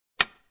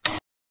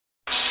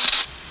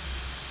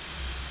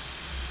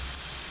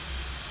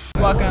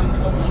Welcome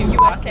to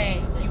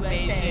USA,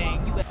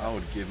 Beijing. I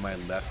would give my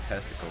left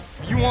testicle.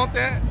 If you want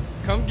that,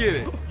 come get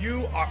it.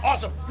 You are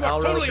awesome. You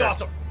are totally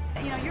awesome.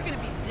 You know, you're going to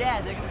be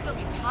dead. They're going to still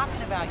be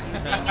talking about you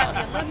being at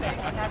the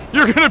Olympics.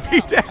 You're gonna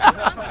be dead.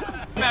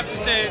 I have to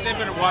say, they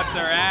better watch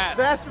their ass.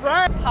 That's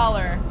right.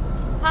 Holler.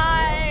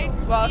 Hi,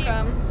 Christine.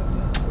 Welcome.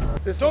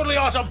 Totally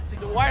awesome.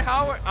 Dwight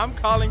Howard, I'm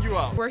calling you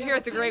out. We're here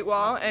at the Great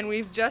Wall, and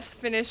we've just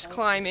finished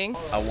climbing.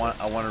 I want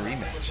a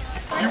rematch.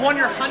 You won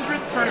your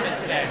 100th tournament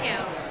today.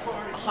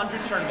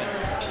 100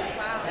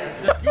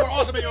 tournaments. You are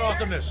awesome in your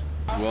awesomeness.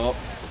 Well,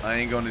 I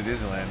ain't going to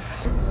Disneyland.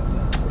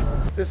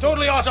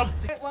 Totally awesome.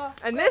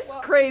 And this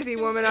crazy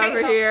woman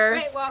over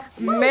here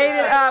made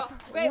it up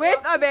with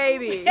a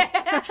baby.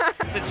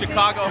 Since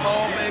Chicago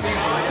home, baby,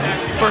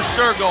 for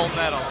sure gold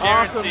medal,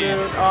 guaranteed. Awesome,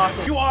 dude.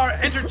 Awesome. You are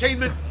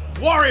entertainment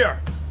warrior.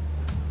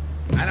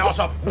 And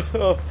awesome.